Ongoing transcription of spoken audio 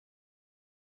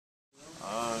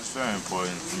very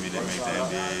important for me to make the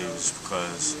NBA just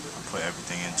because I put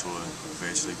everything into it. I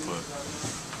basically put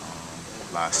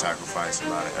a lot of sacrifice, a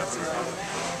lot of effort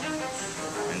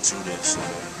into this.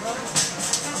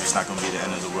 It's not going to be the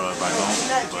end of the world if I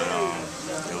don't, but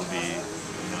it will be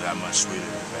that much sweeter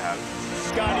if it happens.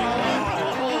 Scottie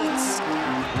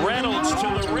Reynolds to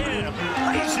the rim,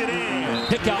 lays it in.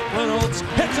 Pick out Reynolds,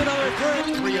 hits another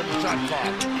three. 3 on the shot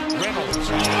clock. Reynolds.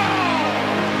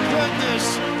 Oh,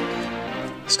 goodness.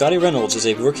 Scottie Reynolds is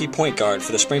a rookie point guard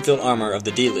for the Springfield Armor of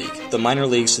the D-League, the minor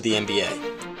leagues to the NBA.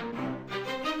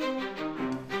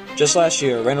 Just last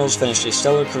year, Reynolds finished a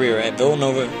stellar career at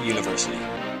Villanova University.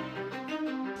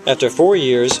 After 4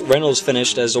 years, Reynolds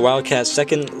finished as the Wildcats'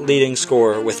 second leading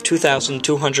scorer with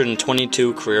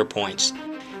 2,222 career points.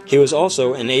 He was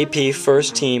also an AP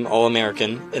First-Team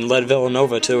All-American and led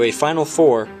Villanova to a Final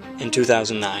Four in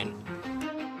 2009.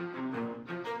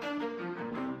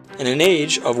 In an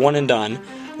age of one and done,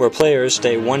 where players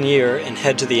stay 1 year and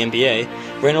head to the NBA,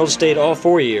 Reynolds stayed all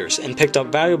 4 years and picked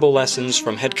up valuable lessons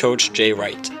from head coach Jay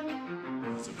Wright.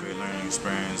 It's a great learning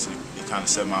experience. It kind of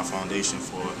set my foundation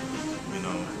for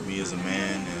me as a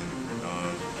man and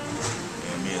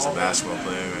me as a basketball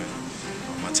player. And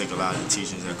I take a lot of the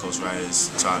teachings that Coach Wright has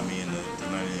taught me and the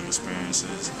learning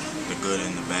experiences, the good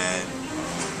and the bad,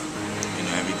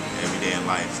 every day in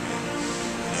life.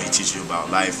 And he teaches you about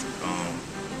life, and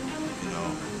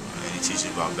he teaches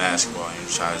you about basketball. And he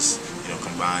tries,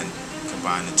 combine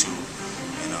the two.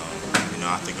 And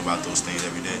I think about those things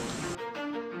every day.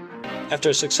 After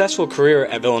a successful career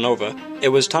at Villanova, it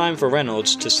was time for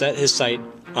Reynolds to set his sight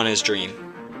on his dream.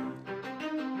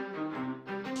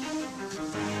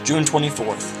 June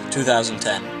 24th,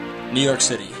 2010, New York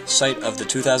City, site of the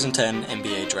 2010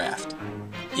 NBA Draft.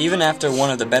 Even after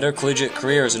one of the better collegiate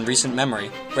careers in recent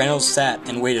memory, Reynolds sat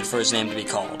and waited for his name to be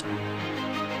called.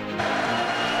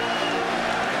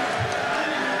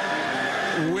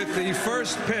 With the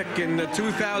first pick in the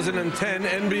 2010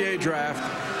 NBA Draft,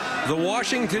 the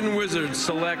Washington Wizards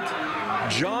select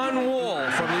John Wall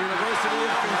from the University of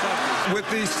Kentucky. With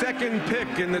the second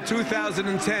pick in the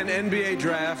 2010 NBA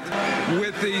Draft,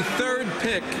 with the third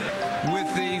pick, with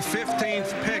the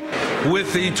 15th pick,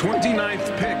 with the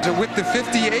 29th pick, with the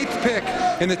 58th pick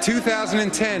in the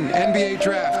 2010 NBA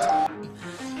Draft.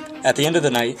 At the end of the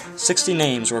night, 60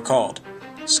 names were called.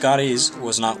 Scottie's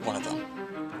was not one of them. It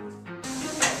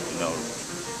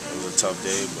was a tough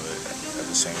day, but at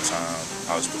the same time,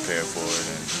 I was prepared for it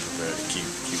and prepared to keep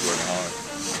working hard.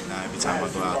 Now every time I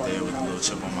go out there with a little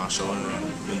chip on my shoulder, and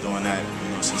I've been doing that,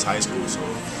 since high school. So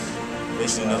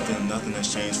basically, nothing has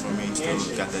changed for me. Still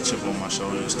got that chip on my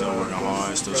shoulder, still working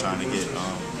hard, still trying to get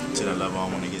to that level I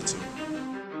want to get to.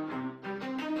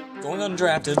 Going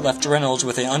undrafted left Reynolds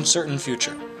with an uncertain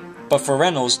future. But for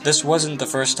Reynolds, this wasn't the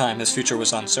first time his future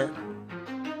was uncertain.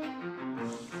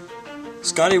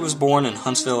 Scottie was born in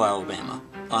Huntsville, Alabama,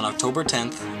 on October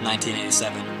 10,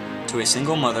 1987, to a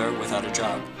single mother without a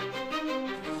job.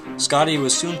 Scottie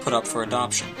was soon put up for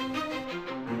adoption.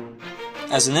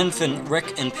 As an infant,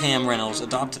 Rick and Pam Reynolds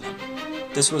adopted him.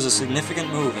 This was a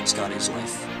significant move in Scottie's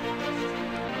life.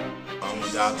 I'm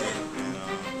adopted, and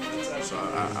so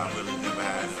I really never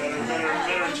had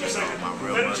my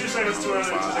real mother, my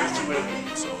father.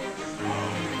 So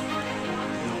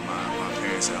my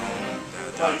parents at home that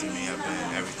adopted me have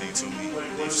been everything to me.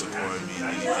 They've supported me in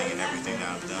anything and everything that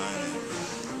I've done,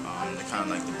 and they're kind of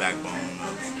like the backbone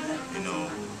of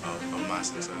my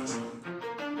success.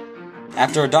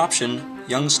 After adoption,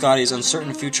 young Scottie's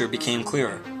uncertain future became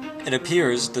clearer. It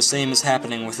appears the same is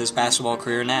happening with his basketball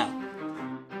career now.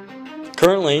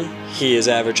 Currently, he is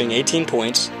averaging 18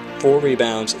 points, 4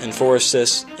 rebounds, and 4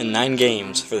 assists in 9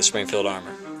 games for the Springfield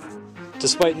Armor.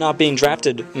 Despite not being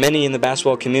drafted, many in the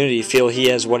basketball community feel he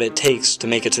has what it takes to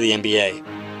make it to the NBA.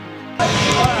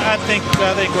 I think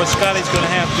what Scottie's going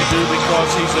to have to do,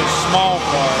 because he's a small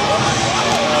guard,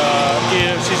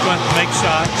 is he's going to make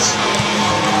shots.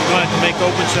 He's going to make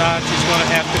open shots. He's going to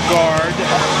have to guard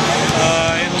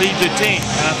and lead the team.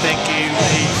 And I think he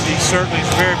certainly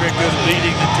is very, very good at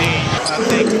leading the team. I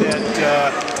think that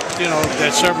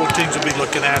that several teams will be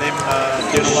looking at him.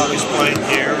 Did a lot of his playing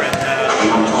here,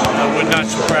 and would not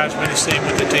surprise me to see him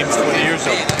with the team 20 years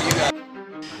old.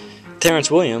 Terrence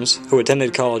Williams, who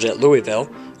attended college at Louisville,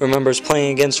 remembers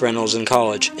playing against Reynolds in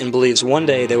college and believes one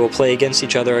day they will play against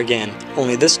each other again,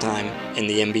 only this time in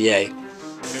the NBA.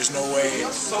 There's no way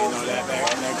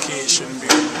that kid shouldn't be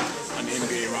on the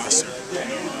NBA roster.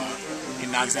 He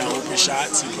knocks down open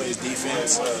shots, he plays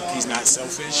defense, he's not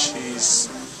selfish, he's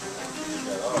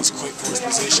quick for his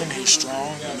position, he's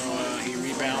strong, he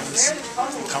rebounds,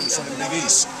 he comes from the Big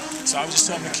East. So I would just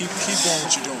tell him to keep doing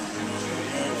what you're doing.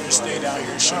 just stay down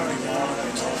here and show me more.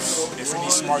 You know, if any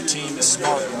smart team is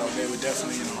smart, you know, they would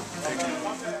definitely, you know, pick him.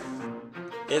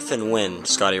 If and when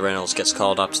Scottie Reynolds gets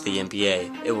called up to the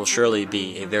NBA, it will surely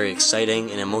be a very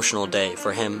exciting and emotional day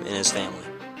for him and his family.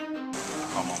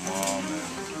 Call my mom,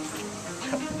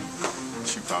 and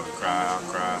she probably cry, I'll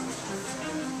cry.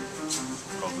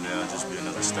 Hopefully that'll just be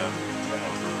another step,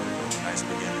 nice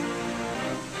beginning.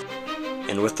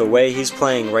 And with the way he's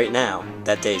playing right now,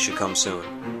 that day should come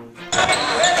soon.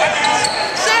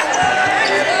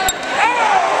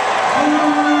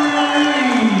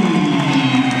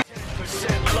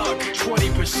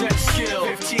 20% skill,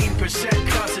 15%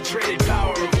 concentrated power.